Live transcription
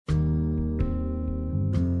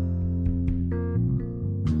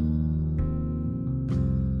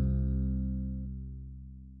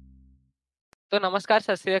तो नमस्कार,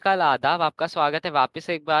 सत श्री अकाल, आदाब। आपका स्वागत है वापस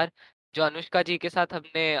एक बार। जो अनुष्का जी के साथ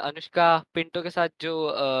हमने अनुष्का पिंटो के साथ जो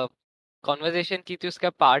कॉन्वर्जेशन की थी उसका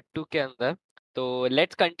पार्ट 2 के अंदर। तो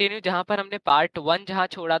लेट्स कंटिन्यू जहां पर हमने पार्ट 1 जहां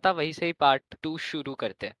छोड़ा था वहीं से ही पार्ट 2 शुरू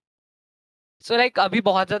करते हैं। सो लाइक अभी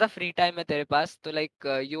बहुत ज्यादा फ्री टाइम है तेरे पास, तो like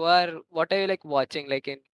you are what are you like watching, like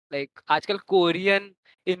in like आजकल कोरियन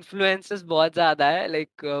इन्फ्लुएंसेस बहुत ज्यादा है,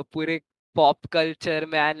 लाइक पूरे पॉप कल्चर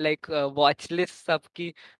में एंड लाइक वॉच लिस्ट सबकी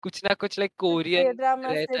कुछ ना कुछ लाइक कोरियन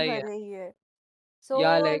K-drama से रहता ही है। भरे ही है. So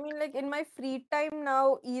या I like mean, like in my free time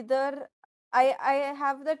now, either I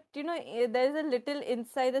have that there's a little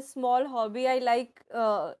inside a small hobby. I like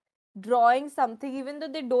drawing something, even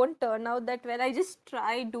though they don't turn out that well. I just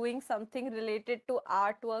try doing something related to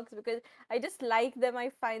artworks because I just like them. I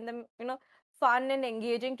find them fun and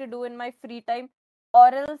engaging to do in my free time. Or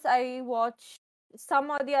else I watch some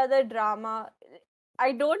or the other drama.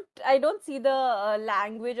 I don't see the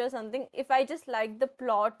language or something. If I just like the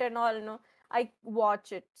plot and all, I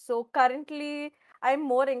watch it. So currently, I'm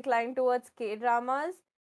more inclined towards K dramas.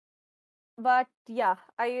 But yeah,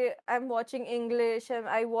 I'm watching English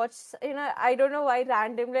and I watch. I don't know why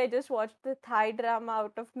randomly I just watched the Thai drama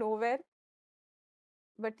out of nowhere.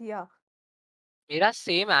 But yeah, मेरा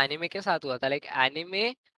same anime के साथ हुआ था। Like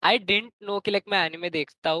anime, I didn't know कि like मैं anime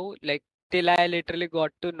देखता हूँ, like till I literally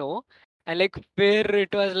got to know. And like फिर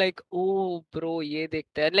it was like oh bro ये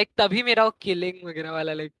देखते हैं, लाइक तभी मेरा वो किलिंग वगैरह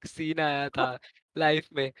वाला लाइक सीन आया था लाइफ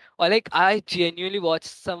में। और like I genuinely watch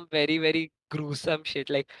some very very gruesome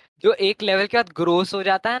shit, like जो एक लेवल के बाद ग्रोस हो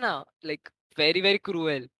जाता है ना, लाइक वेरी वेरी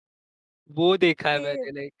क्रूएल, वो देखा है मैंने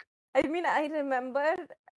same. Like. I mean, I remember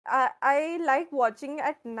I like watching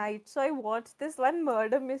at night, so I watched this one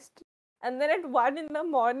murder mystery, and then at 1 in the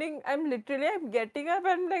morning, I'm getting up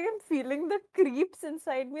and like I'm feeling the creeps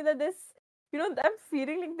inside me that I'm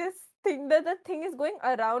feeling like this thing that the thing is going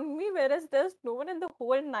around me, whereas there's no one, and the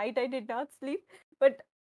whole night I did not sleep, but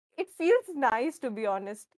it feels nice to be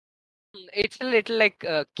honest. It's little like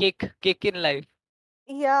kick in life.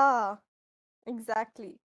 Yeah,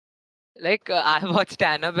 exactly. Like I watched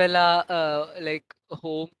Annabelle, like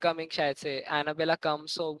home coming, शायद से Annabelle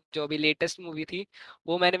comes home, जो अभी latest movie थी।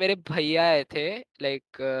 वो मैंने, मेरे भैया आए थे,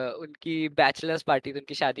 लाइक उनकी बैचलर्स पार्टी थी,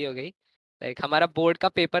 उनकी शादी हो गई। लाइक हमारा बोर्ड का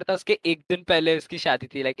पेपर था, उसके एक दिन पहले उसकी शादी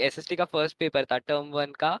थी। लाइक एसएसटी का फर्स्ट पेपर था टर्म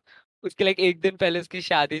 1 का, उसके लाइक एक दिन पहले उसकी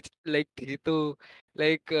शादी लाइक थी। तो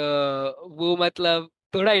लाइक वो मतलब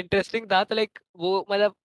थोड़ा इंटरेस्टिंग था। तो लाइक वो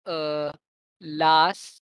मतलब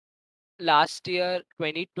लास्ट लास्ट ईयर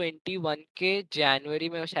 2021 के जनवरी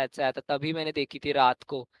में वो शायद से आया था, तभी मैंने देखी थी रात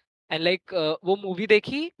को। एंड लाइक वो मूवी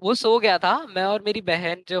देखी, वो सो गया था, मैं और मेरी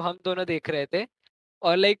बहन जो हम दोनों देख रहे थे।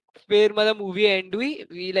 और लाइक फिर मतलब मूवी एंड हुई,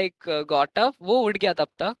 वी लाइक गॉट अप, वो उठ गया तब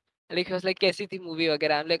तक। लाइक लाइक कैसी थी मूवी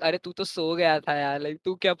वगैरह, I'm like अरे तू तो सो गया था यार, लाइक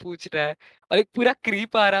तू क्या पूछ रहा है। और लाइक पूरा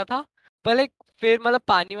क्रीप आ रहा था। पर लाइक फिर मतलब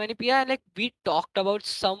पानी वानी पिया, and like we talked about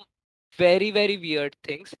some very very weird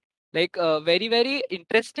things, like very very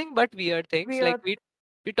interesting but weird things. Like Weird.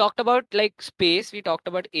 we talked about like space, we talked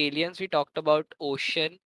about aliens, we talked about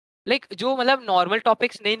ocean, like जो मतलब normal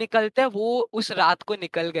topics नहीं निकलते हैं, वो उस रात को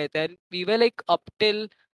निकल गए थे। We were like up till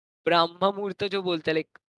ब्रह्म मुहूर्त जो बोलते हैं,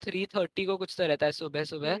 लाइक 3:30 को कुछ तो रहता है सुबह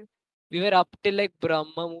सुबह। Yes. We were up till like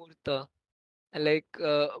ब्रह्म मुहूर्त। लाइक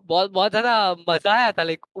बहुत बहुत ज्यादा मजा आया था।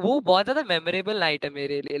 लाइक वो बहुत ज्यादा मेमोरेबल नाइट है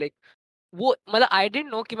मेरे लिए। लाइक वो मतलब आई डिडंट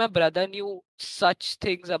नो कि my brother knew such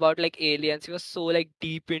things about like aliens. He was so like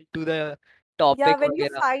deep into the Yeah, topic when you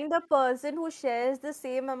वगैरह। find a person who shares the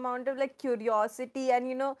same amount of like curiosity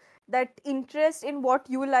and that interest in what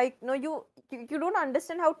you like, you don't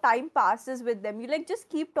understand how time passes with them. You like just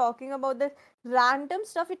keep talking about the random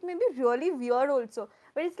stuff. It may be really weird also,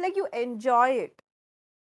 but it's like you enjoy it.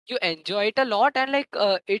 You enjoy it a lot, and like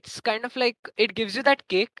it's kind of like it gives you that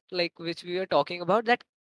kick, like which we were talking about, that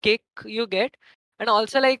kick you get. And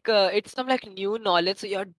also like it's some like new knowledge, so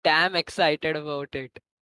you're damn excited about it.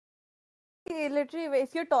 Literally,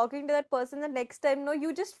 if you're talking to that person the next time, no,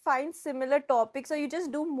 you just find similar topics or you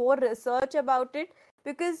just do more research about it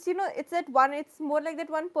because it's more like that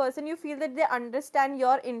one person you feel that they understand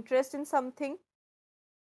your interest in something.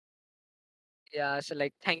 Yeah, so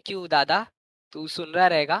like thank you दादा, तू सुन रहा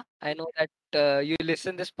रहेगा, I know that you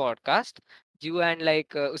listen this podcast. You and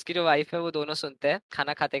like उसकी जो wife है वो दोनों सुनते हैं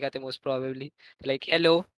खाना खाते खाते मोस्ट प्रोबेबली। लाइक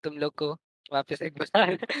हेलो तुम लोग को वापस एक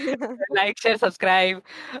बार लाइक शेयर सब्सक्राइब।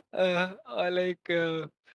 और लाइक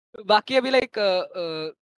बाकी अभी like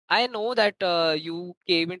I know that you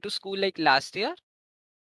came into school like last 2 year years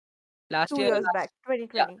last back,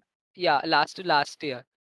 या 2020. last to last year.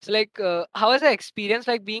 So like how was the experience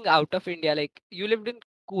like being out of India? Like you lived in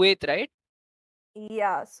Kuwait, right?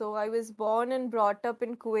 Yeah, so I was born and brought up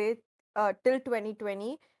in Kuwait. till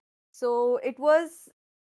 2020. So it was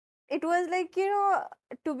like,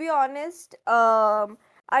 to be honest,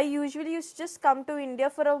 I usually used to just come to India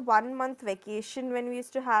for a 1 month vacation when we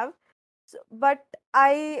used to have. So, but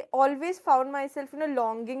I always found myself,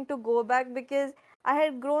 longing to go back because I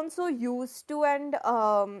had grown so used to and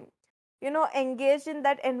engaged in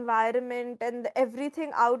that environment and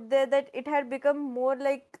everything out there, that it had become more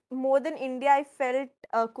than India. I felt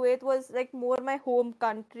Kuwait was like more my home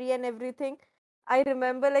country and everything. I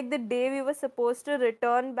remember like the day we were supposed to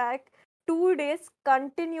return back, 2 days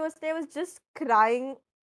continuously I was just crying,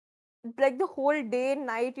 like the whole day and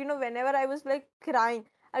night, whenever I was like crying,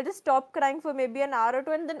 I'll just stop crying for maybe an hour or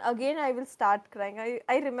two, and then again I will start crying.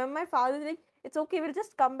 I remember my father like, it's okay, we'll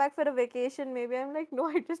just come back for a vacation maybe. I'm like, no,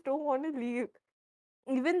 I just don't want to leave.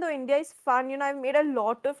 Even though India is fun, I've made a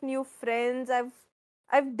lot of new friends.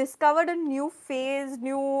 I've discovered a new phase,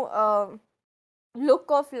 new look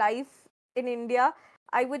of life in India.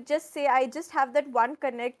 I would just say I just have that one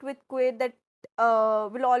connect with Kuwait that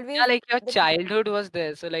will Yeah, always, like your that childhood was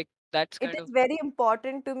there, so like that's it kind is of. very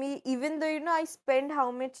important to me. Even though, I spend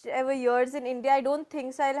how much ever years in India, I don't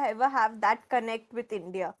think so I'll ever have that connect with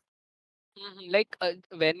India. Like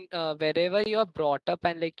when wherever you are brought up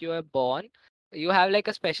and like you are born, you have like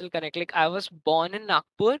a special connect. Like I was born in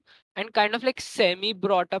Nagpur and kind of like semi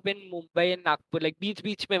brought up in Mumbai and Nagpur, like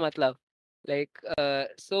beach mein matlab. Like I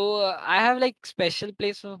have like special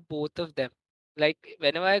place for both of them. Like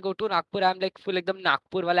whenever I go to Nagpur, I'm like full एकदम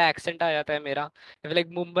नागपुर वाला accent आ जाता है मेरा. If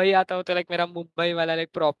like Mumbai आता हूँ तो like मेरा मुंबई वाला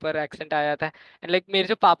like proper accent आ जाता है. And like मेरे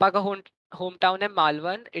जो पापा का home town है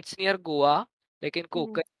मालवन, it's near गोवा, लेकिन Hmm.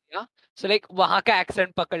 कोकण. सो लाइक वहां का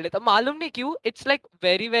एक्सेंट पकड़ लेता, मालूम नहीं क्यों, it's like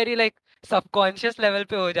very very like subconscious level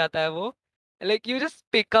पे हो जाता है वो. Like you just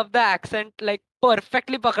pick up the accent, like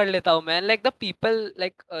perfectly पकड़ लेता हूँ मैं. लाइक द पीपल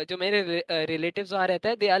लाइक जो मेरे रिलेटिव्स वहां रहते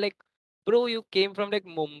हैं, they are like, bro you came from like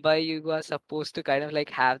Mumbai, you are suppose to kind of like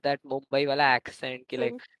have that Mumbai वाला एक्सेंट कि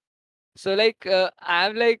like. Same. So like I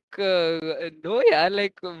am like no यार,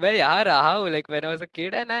 like मैं यहाँ रहा हूँ like when I was a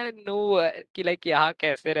kid, and I know कि like यहाँ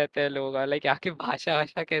कैसे रहते हैं लोग, और लाइक यहाँ की भाषा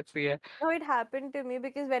भाषा कैसी है. No, it happened to me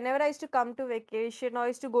because whenever I used to come to vacation or I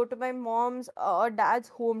used to go to my mom's or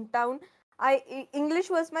dad's hometown, English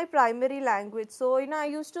was my primary language. So, I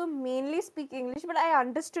used to mainly speak English, but I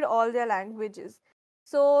understood all their languages.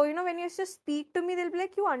 So, when you used to speak to me, they'll be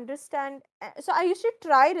like, you understand. So, I used to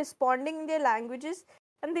try responding in their languages,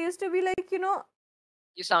 and they used to be like,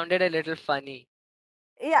 You sounded a little funny.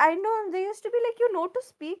 yeah, I know. They used to be like, you know to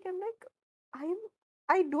speak. I'm like, I'm,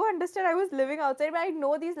 I do understand. I was living outside, but I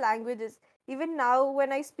know these languages. Even now,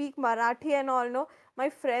 when I speak Marathi and all, no, my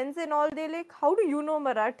friends and all, they like, how do you know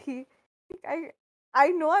Marathi? Like, I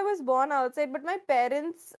know I was born outside, but my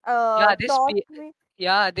parents Yeah, taught me.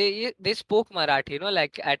 yeah, they spoke Marathi,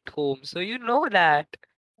 like at home, so you know that.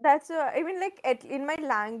 That's I mean, like in my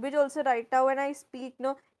language also right now when I speak,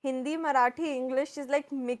 no, Hindi, Marathi, English is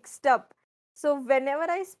like mixed up. So whenever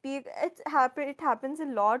I speak, it happens a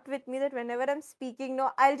lot with me that whenever I'm speaking, no,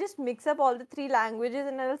 I'll just mix up all the three languages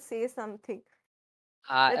and I'll say something.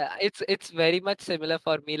 That It's very much similar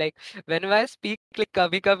for me. Like whenever I speak, like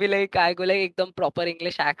कभी कभी like I go like एकदम proper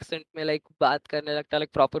English accent में like बात करने लगता,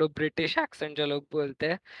 like proper वो British accent जो लोग बोलते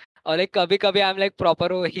हैं. और like कभी कभी I'm like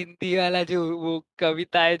proper वो हिंदी वाला जो वो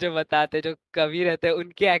कविताएं जो बताते हैं, जो कवि रहते हैं,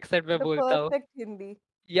 उनके accent में the बोलता हूँ. perfect Hindi.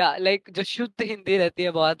 या लाइक जो शुद्ध हिंदी रहती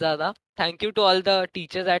है बहुत ज्यादा. Thank you to all the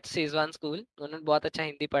teachers at Schezwan school, उन्होंने बहुत अच्छा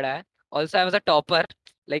हिंदी पढ़ाया. Also I was a topper,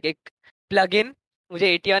 like एक प्लग इन.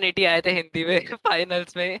 मुझे 81 80 आए थे हिंदी में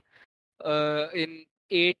फाइनल्स में. इन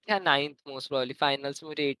 8th या 9th मोस्ट प्रोबब्ली, फाइनल्स में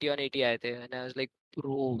मुझे 81 80 आए थे, and I was like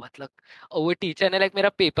bro मतलब. और वो टीचर ने लाइक मेरा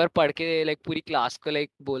पेपर पढ़ के लाइक पूरी क्लास को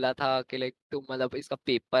लाइक बोला था कि लाइक तुम मतलब इसका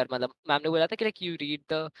पेपर, मतलब मैम ने बोला था कि like you read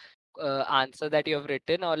the answer that you have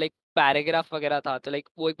written, और लाइक पैराग्राफ वगैरह था, तो लाइक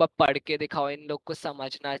वो एक बार पढ़ के दिखाओ, इन लोग को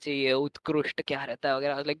समझना चाहिए उत्कृष्ट क्या रहता है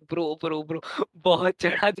वगैरह. लाइक ब्रो ब्रो ब्रो बहुत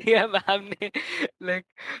चढ़ा दिया मैम ने. Like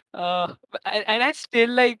and I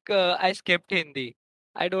still like I skipped Hindi.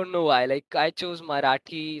 I don't know why, like I choose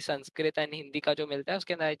Marathi, Sanskrit and Hindi का जो मिलता है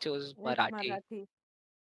उसके अंदर I choose Like Marathi. Marathi.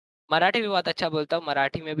 Marathi भी बहुत अच्छा बोलता हूँ,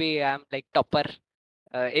 मराठी में भी आई एम लाइक टॉपर.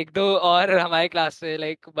 एक दो और हमारे क्लास में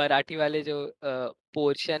लाइक मराठी वाले जो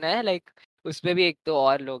पोर्शन है लाइक, उसमें भी एक दो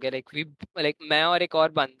और लोग हैं, लाइक वी, लाइक मैं और एक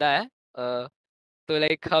और बंदा है. तो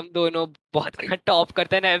लाइक हम दोनों बहुत टॉप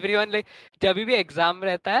करते हैं ना, एवरीवन लाइक जब भी एग्जाम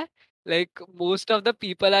रहता है, like most of the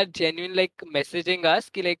people are genuine like messaging अस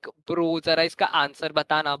कि लाइक ब्रो जरा इसका आंसर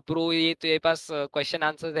बताना, ब्रो ये तेरे पास क्वेश्चन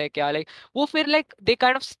आंसर है क्या, लाइक वो फिर like they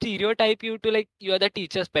kind of stereotype you to like you are the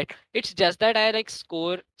teachers pet. It's just that I like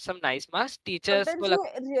score some nice marks, teachers Sometimes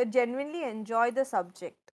को. you genuinely enjoy the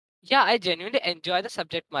subject. Yeah, I genuinely enjoy the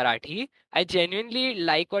subject Marathi. I genuinely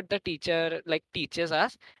like what the teacher like teaches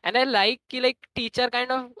us, and I like कि like teacher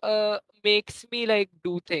kind of makes me like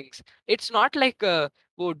do things. It's not like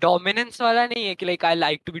वो dominance वाला नहीं है कि like I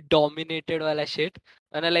like to be dominated वाला shit.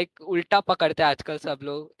 वरना like उल्टा पकड़ते हैं आजकल सब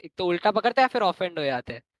लोग. एक तो उल्टा पकड़ते हैं या फिर offend हो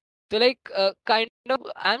जाते हैं. तो like kind of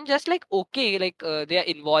I'm just like okay like they are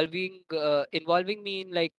involving me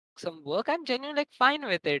in like some work. I'm genuinely like fine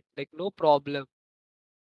with it. Like no problem.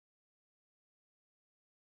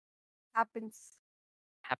 Happens.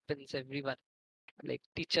 Happens everyone. Like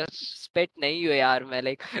teachers पेट नहीं हो यार मैं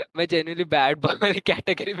like मैं genuinely bad boy वाली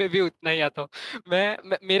category में भी उतना ही आता हूँ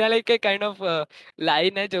मेरा लाइक एक काइंड ऑफ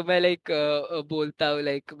लाइन है जो मैं लाइक बोलता हूँ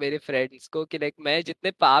लाइक मेरे फ्रेंड्स को कि लाइक मैं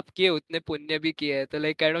जितने पाप किए उतने पुण्य भी किए हैं तो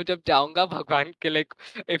लाइक काइंड ऑफ जब जाऊंगा भगवान के like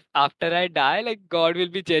if after I die like God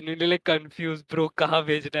will be genuinely like confuse bro कहाँ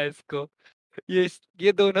भेजना है इसको ये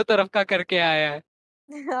ये दोनों तरफ का करके आया है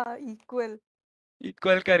Yeah, equal.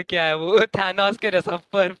 इक्वल करके आया है वो थानोस के जैसा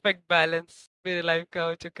परफेक्ट बैलेंस मेरे लाइफ का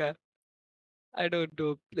हो चुका है I don't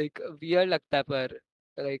know like weird लगता है पर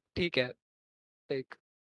लाइक ठीक है लाइक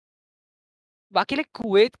बाकी लाइक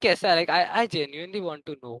कुवैत कैसा है like I I genuinely want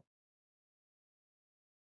to know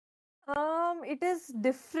It is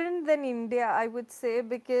different than India, I would say,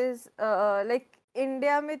 because like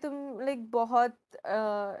India में तुम like बहुत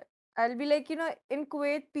I'll be like, in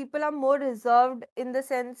Kuwait people are more reserved in the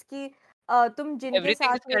sense कि तुम जिनके everything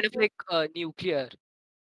साथ is kind रहते of हो, like nuclear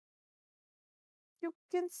you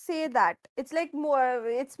can say that. It's like more,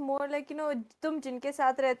 it's more like, तुम जिनके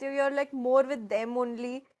साथ रहते हो, you're like more with them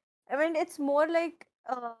only. I mean, it's more like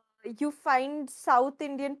you find South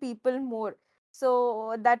Indian people more.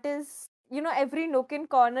 So that is, every nook and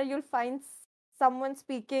corner you'll find someone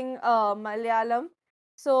speaking Malayalam.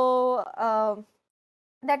 So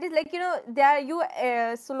that is like, there you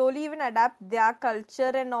slowly even adapt their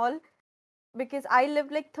culture and all. Because I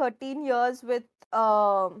lived like 13 years with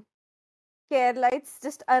care lights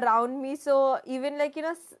just around me, so even like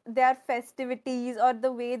their festivities or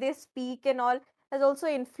the way they speak and all has also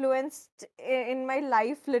influenced in my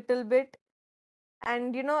life little bit.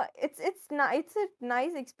 And it's a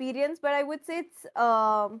nice experience, but I would say it's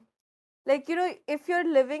like if you're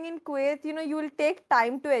living in Kuwait, you will take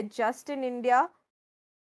time to adjust in India.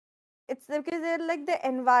 It's because they're like the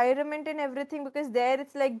environment and everything, because there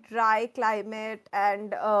it's like dry climate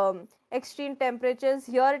and extreme temperatures.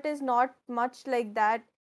 Here it is not much like that.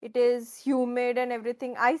 It is humid and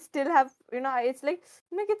everything. I still have, it's like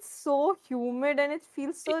it's so humid and it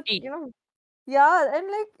feels so, city yeah,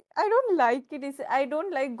 and like I don't like it. I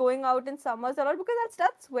don't like going out in summers a lot because I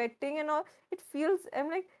start sweating and all. It feels, I'm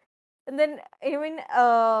like, and then even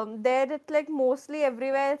there it's like mostly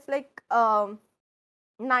everywhere it's like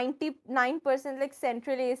 99% like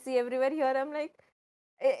central AC everywhere. Here I'm like,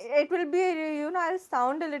 it will be, I'll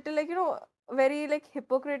sound a little like, very like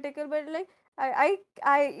hypocritical, but like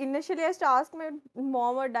I initially has to ask my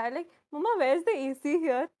mom or dad, like, Mama, where's the AC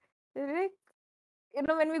here? They're like,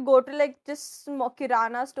 when we go to like just small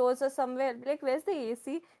kirana stores or somewhere, like, where's the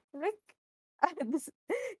AC? I'm like, this,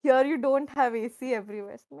 here you don't have AC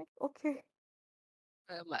everywhere. So I'm like, okay.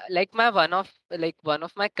 like one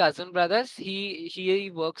of my cousin brothers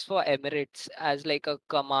he works for Emirates as like a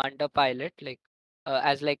commander pilot like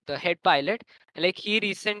as like the head pilot and like he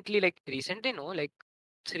recently no like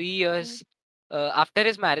 3 years after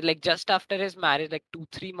his marriage like just after his marriage like 2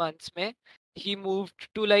 3 months mein he moved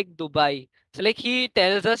to like Dubai so like he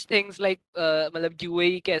tells us things like मतलब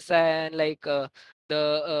UAE कैसा है and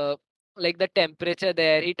like the temperature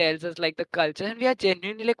there he tells us like the culture and we are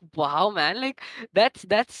genuinely like wow man like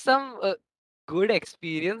that's some good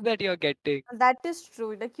experience that you're getting. That is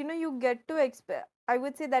true. Like, you get to I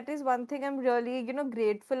would say that is one thing I'm really,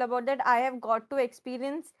 grateful about, that I have got to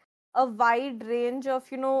experience a wide range of,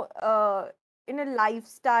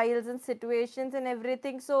 lifestyles and situations and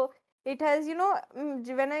everything. So it has,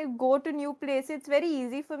 when I go to new places, it's very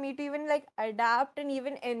easy for me to even like adapt and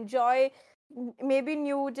even enjoy maybe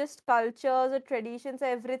new just cultures or traditions,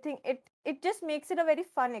 everything. It just makes it a very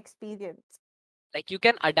fun experience. Like you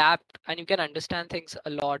can adapt and you can understand things a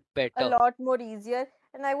lot A better. lot more easier.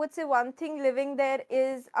 And I would say one thing living there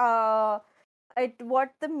is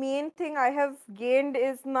what the main thing I have gained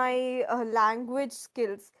is my language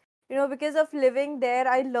skills. Because of living there,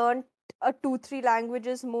 I learned 2 3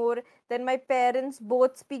 languages more than my parents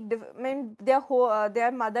both speak. I mean,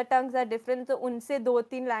 their mother tongues are different, so unse 2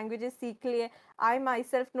 3 languages seekh liye. I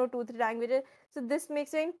myself know 2 3 languages, so this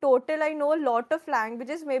makes me in total I know a lot of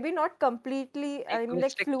languages. Maybe not completely, I mean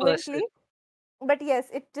like Linguistic person. fluently, but yes,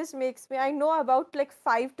 it just makes me, I know about like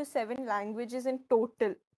 5 to 7 languages in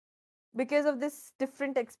total. because of this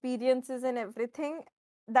different experiences and everything.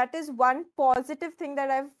 That is one positive thing that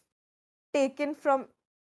I've taken from,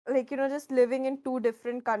 like, just living in two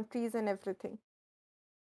different countries and everything.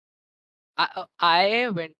 I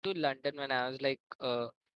went to London when I was like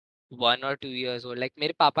 1 or 2 years old. Like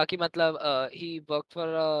मेरे पापा की मतलब he worked for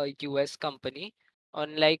a US company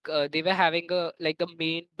on like they were having a like the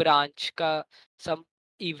main branch का some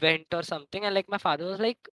event or something, and like my father was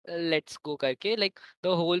like let's go करके like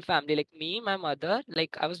the whole family, like me, my mother,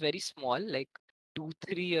 like I was very small, like 2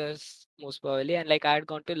 3 years most probably, and like I had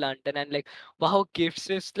gone to London, and like wow, gifts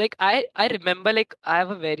is like I remember like I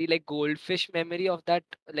have a very like goldfish memory of that,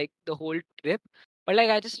 like the whole trip. But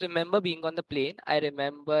like I just remember being on the plane. I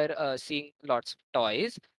remember seeing lots of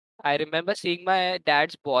toys. I remember seeing my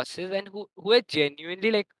dad's bosses, and who are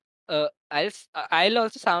genuinely like I'll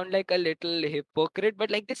also sound like a little hypocrite, but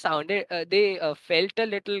like they sounded they felt a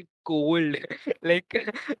little cold. Like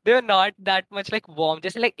they were not that much like warm.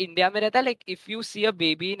 Just like India में रहता है, like if you see a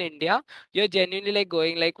baby in India, you're genuinely like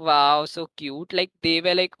going like wow, so cute. Like they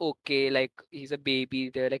were like okay, like he's a baby.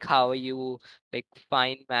 They're like how are you? Like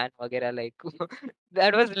fine man वगैरह like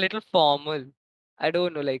that was a little formal. I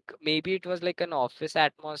don't know, like maybe it was like an office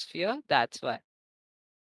atmosphere. That's why.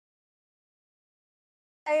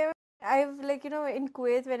 I I've, like, in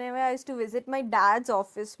Kuwait, whenever I used to visit my dad's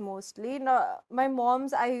office mostly. No, my mom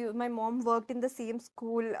worked in the same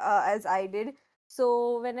school as I did.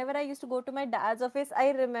 So whenever I used to go to my dad's office, I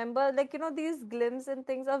remember, like, these glimpses and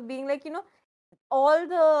things of being like, all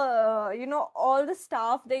the all the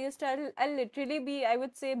staff they used to, I'll literally be, I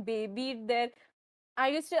would say, babied there.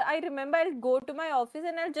 I remember I'll go to my office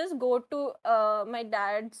and I'll just go to my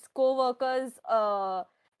dad's co-workers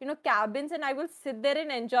cabins, and I will sit there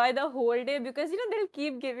and enjoy the whole day, because they'll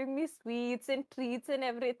keep giving me sweets and treats and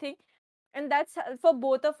everything. And that's for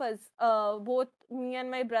both of us, both me and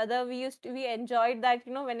my brother. We enjoyed that,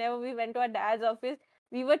 whenever we went to our dad's office,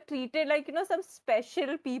 we were treated like, some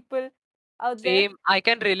special people out there. Same. I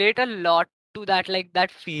can relate a lot to that, like that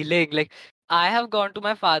feeling. Like I have gone to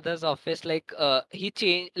my father's office, like he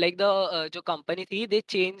changed, like the जो company थी, they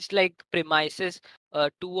changed like premises 2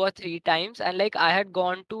 or 3 times, and like I had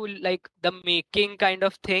gone to like the making kind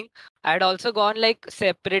of thing. I had also gone like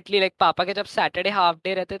separately, like पापा के जब Saturday half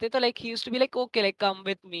day रहते थे, तो like he used to be like okay, like come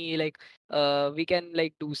with me, like we can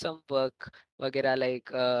like do some work वगैरह,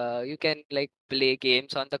 like you can like play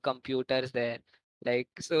games on the computers there. Like,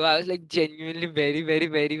 so I was like genuinely very, very,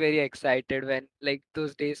 very, very excited when like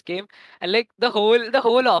those days came, and like the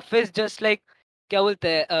whole office just like क्या बोलते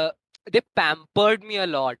हैं they pampered me a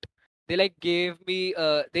lot. They gave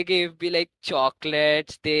me like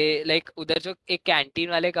chocolates. They like उधर जो एक canteen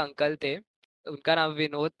वाले एक uncle थे, उनका नाम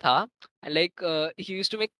विनोद था, and like he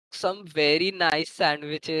used to make some very nice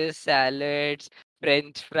sandwiches, salads,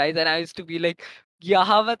 French fries, and I used to be like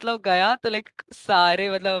यहाँ मतलब गया तो लाइक सारे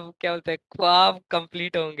मतलब क्या बोलते हैं ख्वाब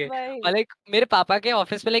कंप्लीट होंगे। और Right. लाइक मेरे पापा के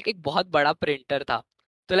ऑफिस में लाइक एक बहुत बड़ा प्रिंटर था,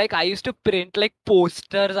 तो like I used to print like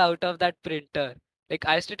posters out of that printer. Like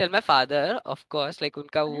I used to tell my father of course, like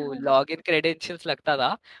उनका वो लॉग इन क्रेडेंशियल्स लगता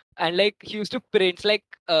था, and like he used to print like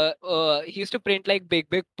he used to print like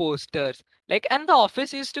big posters, like, and the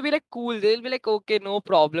office used to be like cool. They'll be like okay, no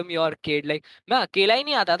problem, your kid, like मैं अकेला ही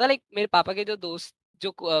नहीं आता था, like मेरे पापा के जो दोस्त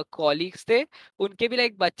जो कॉलीग्स थे उनके भी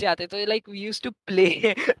लाइक बच्चे आते, तो like we used to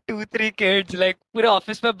play 2 3 kids, like पूरे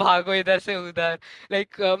ऑफिस में भागो इधर से उधर।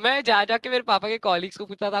 लाइक मैं जा जाके मेरे पापा के कॉलीग्स को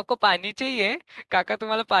पूछता था आपको पानी चाहिए, काका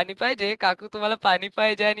तुम्हाला पानी पाहिजे, काकू तुम्हाला पानी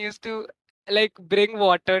पाहिजे, and used to like bring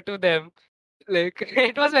water to them, like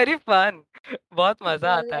it was very fun। बहुत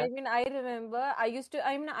मजा Well, आता है। I mean, I remember I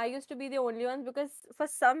used to be the only one, because for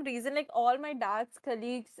some reason, like, all my dad's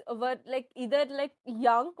colleagues were like either like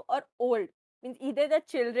young or old. Means either the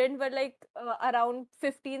children were like around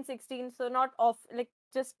 15, 16, so not off, like,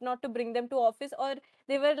 just not to bring them to office, or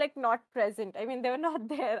they were like not present. I mean, they were not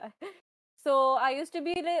there. So I used to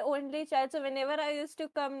be the only child. So whenever I used to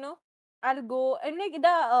come, no, I'll go, and like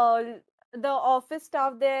the office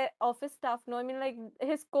staff, no, I mean, like,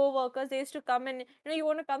 his co-workers, they used to come, and you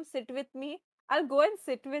want to come sit with me, I'll go and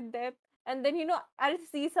sit with them. And then, I'll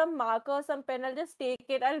see some marker or some pen, I'll just take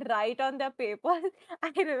it, I'll write on their papers.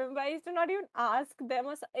 I remember I used to not even ask them,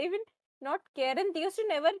 or even not care, and they used to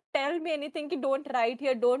never tell me anything ki, don't write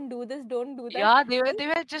here, don't do this, don't do that. Yeah, they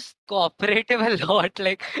were just cooperative a lot,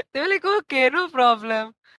 like they were like okay, no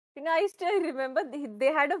problem। I used to remember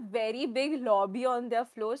they had a very big lobby on their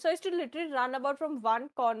floor, so I used to literally run about from one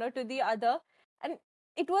corner to the other, and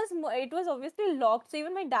it was obviously locked, so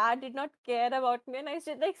even my dad did not care about me, and I used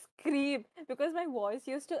to like scream because my voice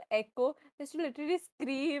used to echo. I used to literally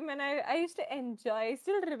scream, and I used to enjoy. I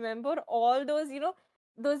still remember all those,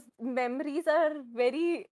 those memories are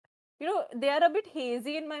very, they are a bit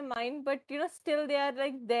hazy in my mind, but still they are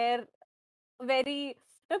like they're very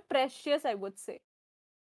precious, I would say.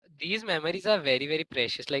 These memories are very, very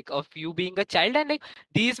precious, like of you being a child, and like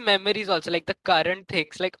these memories also, like the current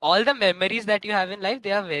things, like all the memories that you have in life,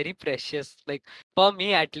 they are very precious, like for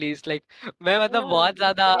me at least. like मैं मतलब बहुत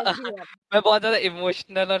ज्यादा For everyone. मैं बहुत ज्यादा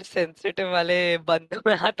emotional और sensitive वाले बंदों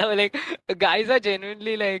में आता हूँ, like guys are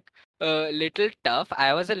genuinely like little tough.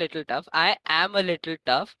 I was a little tough, I am a little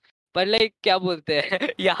tough, पर like क्या बोलते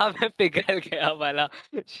हैं यहाँ मैं पिघल गया वाला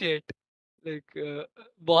shit. लाइक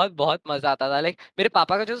बहुत बहुत मजा आता था। लाइक मेरे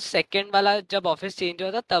पापा का जो सेकंड वाला जब ऑफिस चेंज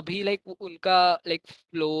हुआ था, तभी लाइक उनका लाइक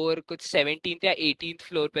फ्लोर कुछ 17th या 18th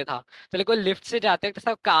फ्लोर पे था। तो लाइक वो लिफ्ट से जाते वक्त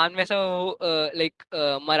सब कान में सब वो लाइक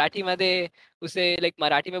मराठी मध्ये उसे लाइक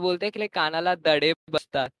मराठी में बोलते हैं कि लाइक कानाला दडे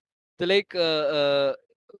बसतात। तो like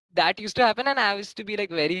that used to happen, and I used to be like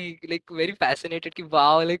very fascinated कि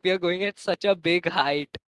wow, like we are going at such a big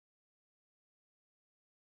height.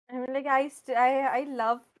 I mean, like I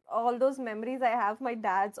love all those memories I have my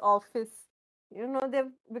dad's office. They,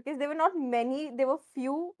 because they were not many, they were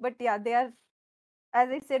few, but yeah, they are, as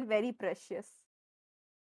I said, very precious.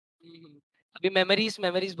 हम्म। अभी memories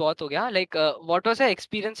memories बहुत हो गया। Like what was your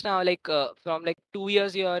experience now, like from like 2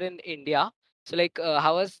 years you are in India, so like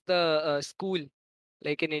how was the school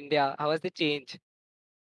like in India, how was the change?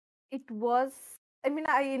 It was, I mean,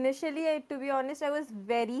 to be honest, I was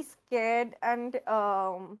very scared, and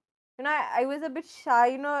I was a bit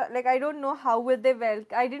shy, like I don't know how will they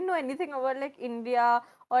I didn't know anything about like India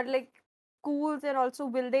or like schools, and also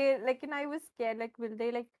will they like, I was scared, like will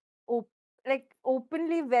they like op like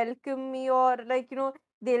openly welcome me, or like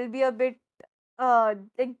they'll be a bit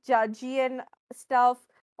like judgy and stuff,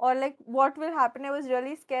 or like what will happen. I was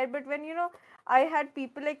really scared, but when I had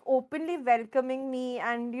people like openly welcoming me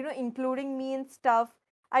and including me in stuff,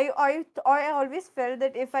 I always felt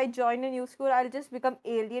that if I join a new school, I'll just become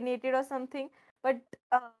alienated or something. But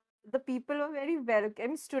the people were very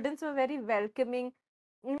welcome, students were very welcoming,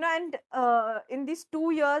 and in these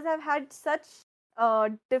 2 years I've had such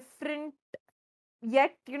different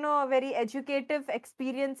yet very educative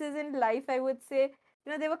experiences in life, I would say.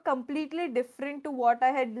 They were completely different to what I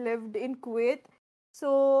had lived in Kuwait.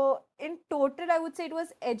 So in total, I would say it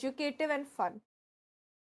was educative and fun.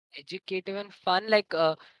 Educative and fun, like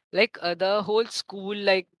the whole school,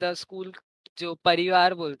 like the school जो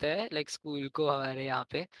परिवार बोलते हैं like school को हमारे यहाँ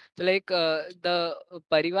पे, तो like the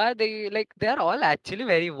परिवार, they are all actually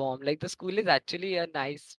very warm, like the school is actually a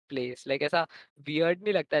nice place, like ऐसा weird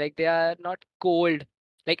नहीं लगता, like they are not cold.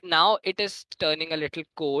 Like now it is turning a little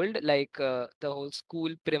cold, like the whole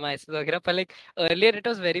school premises वगैरह, but like earlier it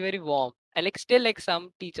was very very warm, and like still like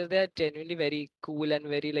some teachers, they are genuinely very cool and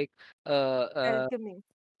very like uh, uh, Welcoming.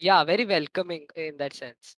 yeah, very welcoming in that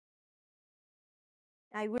sense.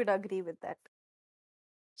 I would agree with that.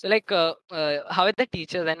 So like how are the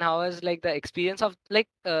teachers, and how was like the experience of like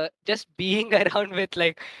just being around with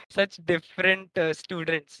like such different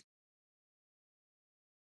students?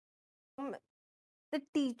 um, the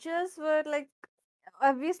teachers were like,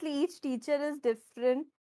 obviously each teacher is different.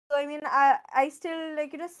 So I mean, I still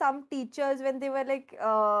like, some teachers, when they were like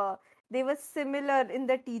they were similar in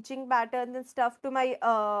the teaching patterns and stuff to my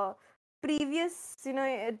previous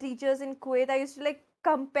teachers in Kuwait. I used to like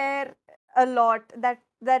compare a lot.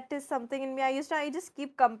 That is something in me. I just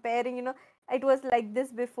keep comparing, it was like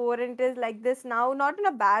this before and it is like this now, not in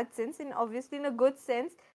a bad sense, in obviously in a good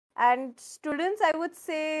sense. And students, I would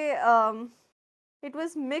say, it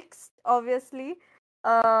was mixed, obviously.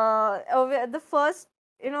 The first,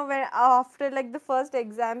 when after like the first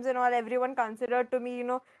exams and all, everyone considered to me,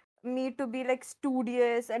 me to be like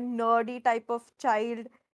studious and nerdy type of child.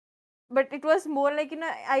 But it was more like,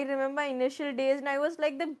 I remember initial days, and I was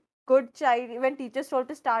like the good child. When teachers told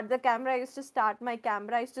to start the camera, I used to start my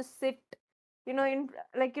camera. I used to sit, in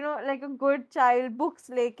like, like a good child, books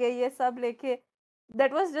leke, ye sab leke.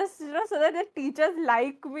 That was just, so that the teachers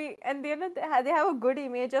like me, and they have a good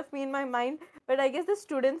image of me in my mind. But I guess the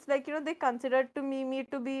students, like, they considered to me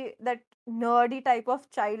to be that nerdy type of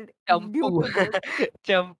child Champu, due to this.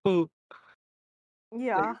 champu.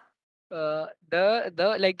 Yeah.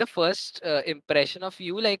 The like the first impression of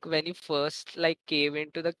you, like when you first like came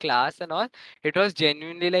into the class and all, it was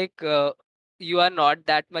genuinely like you are not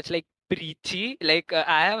that much like preachy. Like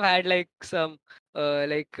I have had like some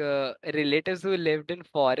relatives who lived in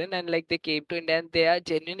foreign, and like they came to India, and they are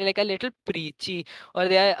genuinely like a little preachy, or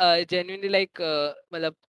they are genuinely like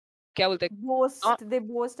मतलब क्या बोलते हैं, They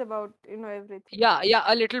boast about, everything. yeah, yeah,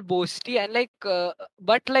 a little boasty, and like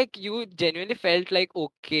but like you genuinely felt like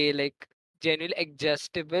okay, like genuinely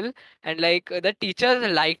adjustable, and like the teachers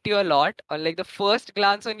liked you a lot. On like the first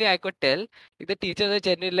glance only, I could tell. Like, the teachers were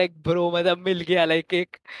genuinely like, bro, मतलब मिल गया like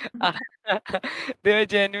एक. They were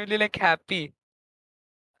genuinely like happy.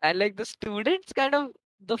 And like the students kind of,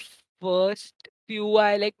 the first few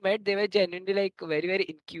I like met, they were genuinely like very very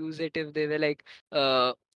inquisitive. They were like,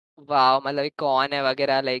 uh wow, मतलब ये कौन है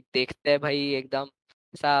वगैरह, like देखते हैं भाई एकदम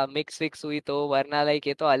ऐसा मिक्स विक्स हुई तो, वरना लाइक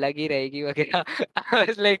ये तो अलग ही रहेगी वगैरह. I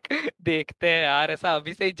was like, देखते हैं यार, ऐसा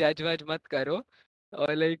अभी से ही जज वज मत करो.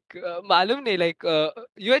 और लाइक मालूम नहीं, like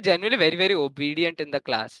you are genuinely very very obedient in the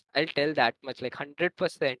class. I'll tell that much, like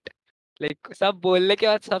 100%. Like सब बोलने के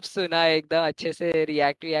बाद सब सुना, एकदम अच्छे से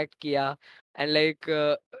रिएक्ट रिएक्ट किया. And like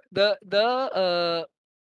the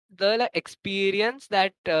the experience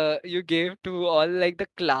that you gave to all like the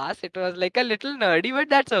class, it was like a little nerdy, but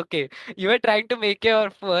that's okay. You were trying to make your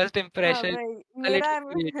first हाँ impression भाई a little मेरा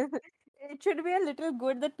great. It should be a little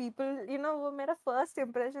good that people वो मेरा first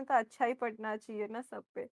impression था, अच्छा ही पड़ना चाहिए ना सब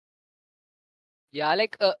पे. Yeah,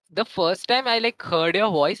 like the first time I like heard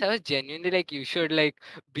your voice, I was genuinely like, you should like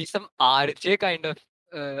be some RJ kind of,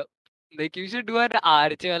 uh, like you should do an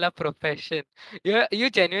RJ wala profession. You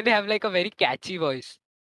genuinely have like a very catchy voice.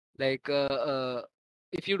 Like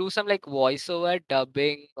if you do some like voiceover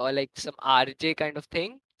dubbing or like some RJ kind of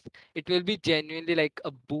thing, it will be genuinely like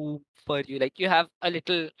a boom for you. Like you have a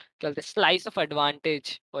little, called the slice of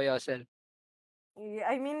advantage for yourself. Yeah,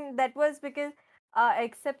 I mean, that was because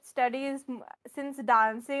except studies, since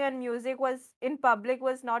dancing and music was in public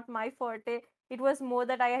was not my forte. It was more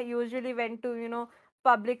that I usually went to,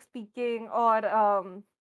 public speaking or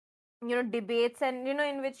debates, and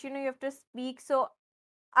in which you have to speak. So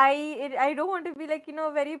I don't want to be like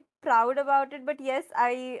very proud about it, but yes,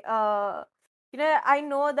 I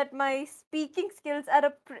know that my speaking skills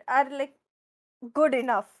are like good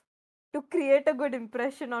enough to create a good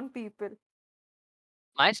impression on people.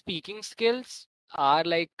 My speaking skills are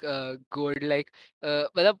like good, like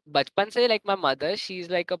मतलब बचपन से like my mother, she's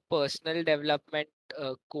like a personal development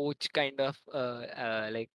coach kind of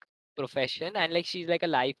like profession, and like she's like a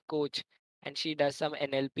life coach, and she does some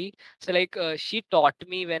NLP. So like she taught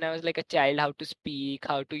me when I was like a child how to speak,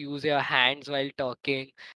 how to use your hands while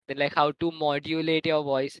talking, then like how to modulate your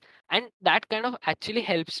voice, and that kind of actually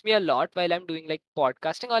helps me a lot while I'm doing like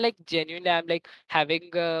podcasting, or like genuinely I'm like having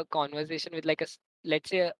a conversation with like let's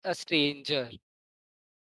say a stranger.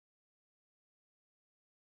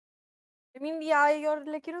 I mean, yeah, you're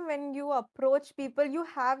like, when you approach people, you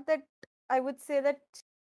have that, I would say that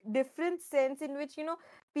different sense in which,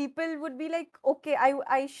 people would be like, okay,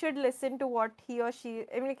 I should listen to what he or she,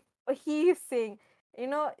 I mean, like, he is saying,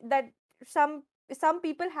 that some some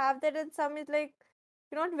people have that, and some is like,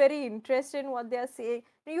 you're not very interested in what they are saying.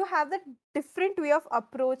 You have that different way of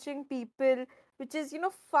approaching people, which is,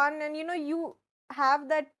 fun, and, you have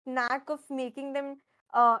that knack of making them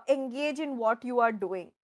engage in what you are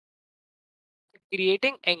doing.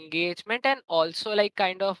 Creating engagement, and also like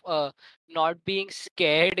kind of not being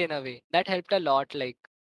scared in a way, that helped a lot, like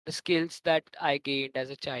the skills that I gained as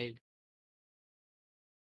a child.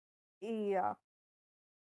 Yeah.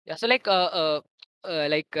 Yeah, so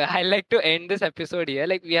I like to end this episode here.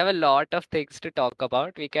 Like we have a lot of things to talk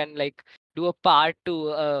about. We can like do a part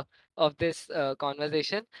two of this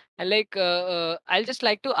conversation. And like I'll just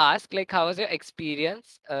like to ask, like, how was your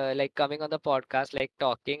experience like coming on the podcast, like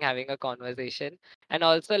talking, having a conversation, and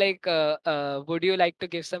also would you like to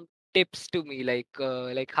give some tips to me, like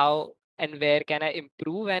how and where can I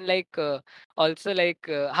improve, and also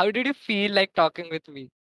how did you feel like talking with me?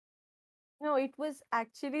 No, it was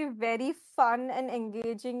actually very fun and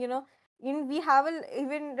engaging. We have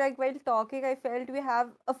even like while talking, I felt we have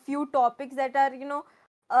a few topics that are,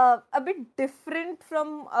 a bit different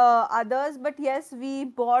from others, but yes, we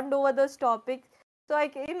bond over those topics. So,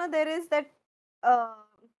 there is that uh,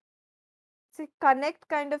 connect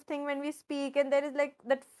kind of thing when we speak, and there is like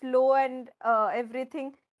that flow and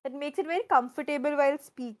everything that makes it very comfortable while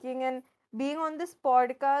speaking. And being on this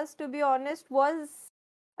podcast, to be honest, was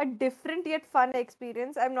a different yet fun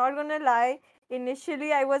experience. I'm not gonna lie,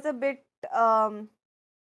 initially I was a bit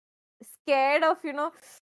scared of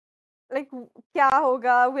like क्या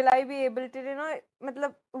होगा, will I be able to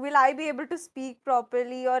मतलब will I be able to speak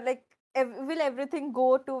properly, or like will everything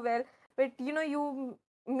go too well. But you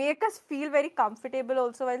make us feel very comfortable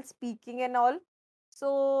also while speaking and all,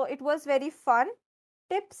 so it was very fun.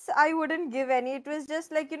 Tips I wouldn't give any. It was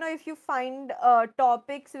just like, if you find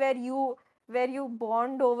topics where you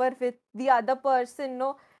bond over with the other person,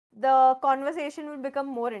 no, the conversation will become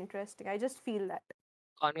more interesting. I just feel that.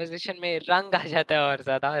 Conversation में रंग आ जाता है और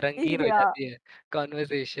ज़्यादा रंगीन हो Yeah. जाती है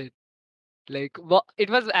conversation. Like, it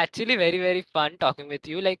was actually very, very fun talking with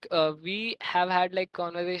you. Like, we have had like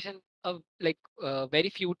conversation of like very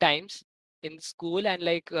few times in school, and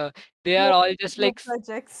like they are More all just like group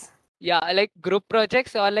projects. yeah, like group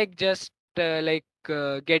projects or like just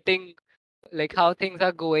getting like how things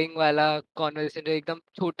are going वाला conversation जो एकदम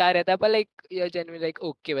छोटा रहता है पर like ये genuinely like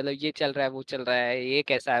okay मतलब ये चल रहा है वो चल रहा है ये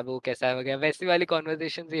कैसा है वो कैसा है वगैरह वैसी वाली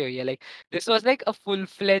conversations ही हुई है like this was like a full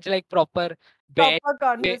fledged like proper बैठ Proper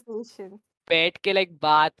के conversation. बैठ के like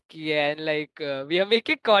बात की है and like we are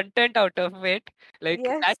making content out of it like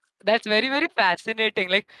Yes. that's very very fascinating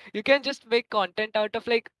like you can just make content out of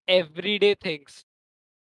like everyday things.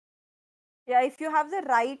 Yeah, if you have the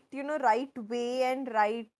right, right way and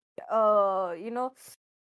right,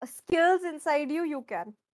 skills inside you, you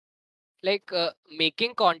can. Like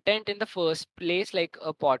making content in the first place like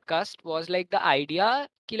a podcast was like the idea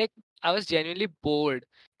कि like I was genuinely bored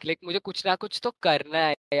कि like मुझे कुछ ना कुछ तो करना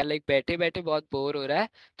है यार like बैठे बैठे बहुत बोर हो रहा है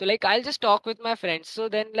तो like I'll just talk with my friends so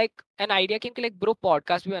then like an idea came कि like bro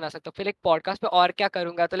podcast भी बना सकता हूँ फिर like podcast पे और क्या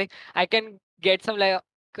करूँगा तो like I can get some like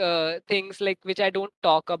things like which I don't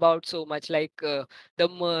talk about so much like the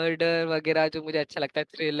murder वगैरह जो मुझे अच्छा लगता है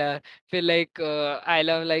thriller फिर like I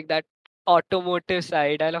love like that automotive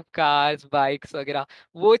side I love cars bikes वगैरह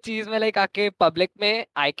वो चीज में लाइक आके पब्लिक में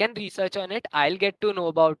I can research on it I will get to know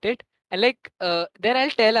about it and like then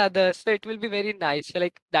I'll tell others so it will be very nice so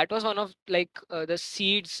like that was one of like the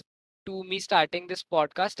seeds to me starting this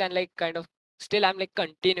podcast and like kind of still I'm like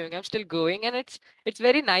continuing I'm still going and it's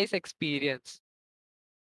very nice experience.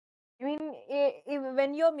 I mean,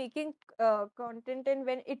 when you're making content and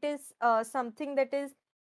when it is something that is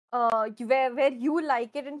where you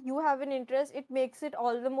like it and you have an interest, it makes it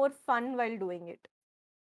all the more fun while doing it.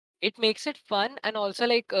 It makes it fun and also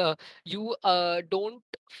like you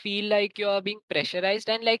don't feel like you're being pressurized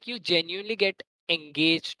and like you genuinely get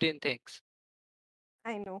engaged in things.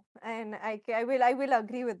 I know, and I will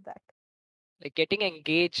agree with that. Like getting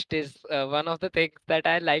engaged is one of the things that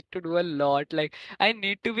I like to do a lot. Like I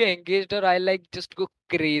need to be engaged or I like just go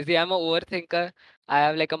crazy. I'm a overthinker. I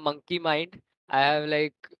have like a monkey mind. I have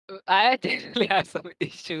like I generally have some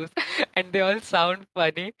issues and they all sound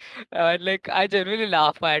funny. Like I generally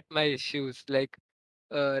laugh at my issues. Like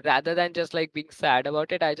rather than just like being sad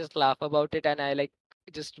about it, I just laugh about it and I like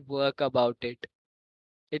just work about it.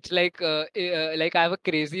 It's like I have a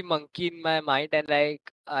crazy monkey in my mind, and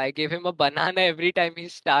like I give him a banana every time he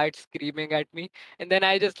starts screaming at me, and then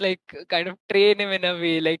I just like kind of train him in a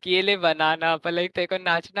way, like ये ले banana, पर like तेरे को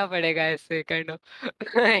नाचना पड़ेगा ऐसे kind of.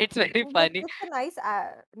 It's very And funny. that's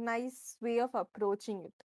a nice way of approaching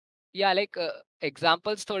it. Yeah, like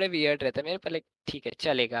examples थोड़े weird रहते हैं मेरे पर like ठीक है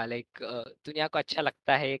चलेगा like दुनिया को अच्छा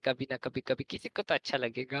लगता है कभी ना कभी कभी किसी को तो अच्छा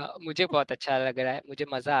लगेगा मुझे बहुत अच्छा लग रहा है मुझे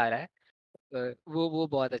मजा आ रहा है वो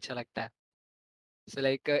बहुत अच्छा लगता है. सो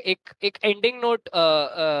लाइक एक एंडिंग नोट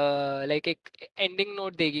लाइक एक एंडिंग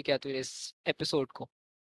नोट देगी क्या तू इस एपिसोड को.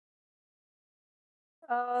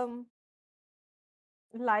 Um,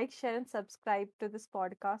 like, share, and subscribe to this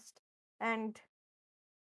podcast, and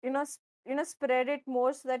spread it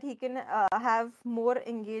more so that he can have more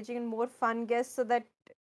engaging and more fun guests, so that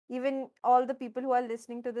even all the people who are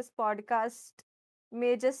listening to this podcast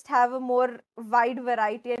may just have a more wide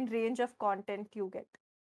variety and range of content you get.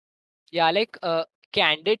 या like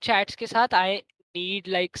candid chats के साथ आई need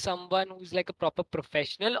like someone who's like a proper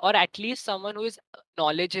professional or at least someone who is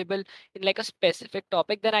knowledgeable in like a specific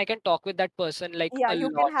topic then I can talk with that person like Yeah, a you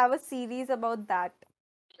can lot. have a series about that.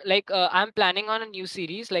 Like I'm planning on a new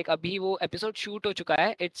series like अभी वो episode shoot हो चुका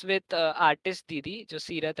है it's with artist दीदी जो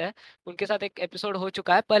सीरत है उनके साथ एक episode हो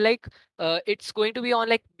चुका है पर like it's going to be on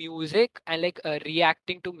like music and like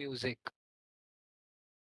reacting to music.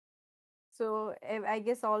 So I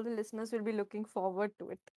guess all the listeners will be looking forward to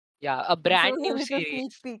it. Yeah, a This brand was a new little sneak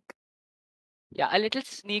series. peek. Yeah, a little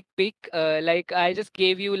sneak peek. Like I just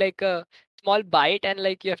gave you like a small bite, and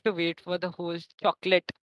like you have to wait for the whole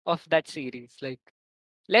chocolate of that series. Like,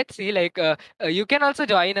 let's see. Like, you can also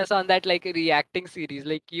join us on that like reacting series.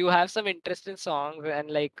 Like, you have some interest in songs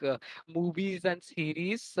and like movies and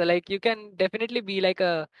series. So like, you can definitely be like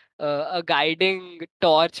a guiding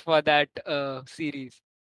torch for that series.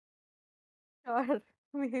 Or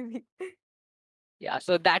maybe. या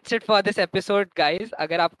so that's it for this episode guys.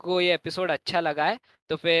 अगर आपको ये episode अच्छा लगा है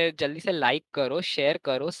तो फिर जल्दी से लाइक करो शेयर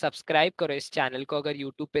करो सब्सक्राइब करो इस चैनल को अगर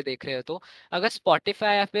यूट्यूब पे देख रहे हो तो. अगर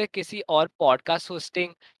स्पॉटिफाई या फिर किसी और पॉडकास्ट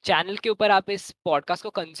होस्टिंग चैनल के ऊपर आप इस पॉडकास्ट को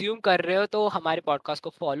कंज्यूम कर रहे हो तो हमारे पॉडकास्ट को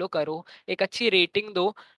फॉलो करो एक अच्छी रेटिंग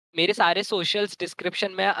दो. मेरे सारे सोशल्स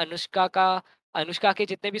डिस्क्रिप्शन में है. अनुष्का का अनुष्का के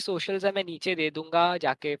जितने भी सोशल्स है मैं नीचे दे दूंगा,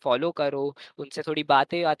 जाके फॉलो करो, उनसे थोड़ी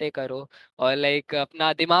बातें बातें करो, और लाइक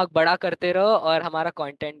अपना दिमाग बड़ा करते रहो और हमारा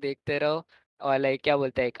कंटेंट देखते रहो, और लाइक क्या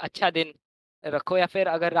बोलते हैं, एक अच्छा दिन रखो, या फिर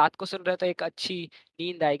अगर रात को सुन रहे हो तो एक अच्छी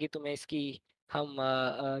नींद आएगी तुम्हें, इसकी हम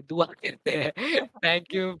दुआ करते हैं।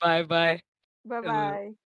 Thank you, bye bye. Bye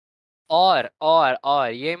bye.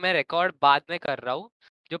 और ये मैं रिकॉर्ड बाद में कर रहा हूँ,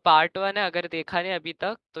 जो पार्ट वन है अगर देखा नहीं अभी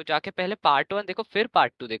तक तो जाके पहले पार्ट वन देखो फिर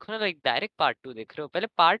पार्ट टू देखो ना, लाइक डायरेक्ट पार्ट टू देख रहे हो, पहले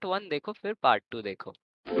पार्ट वन देखो फिर पार्ट टू देखो।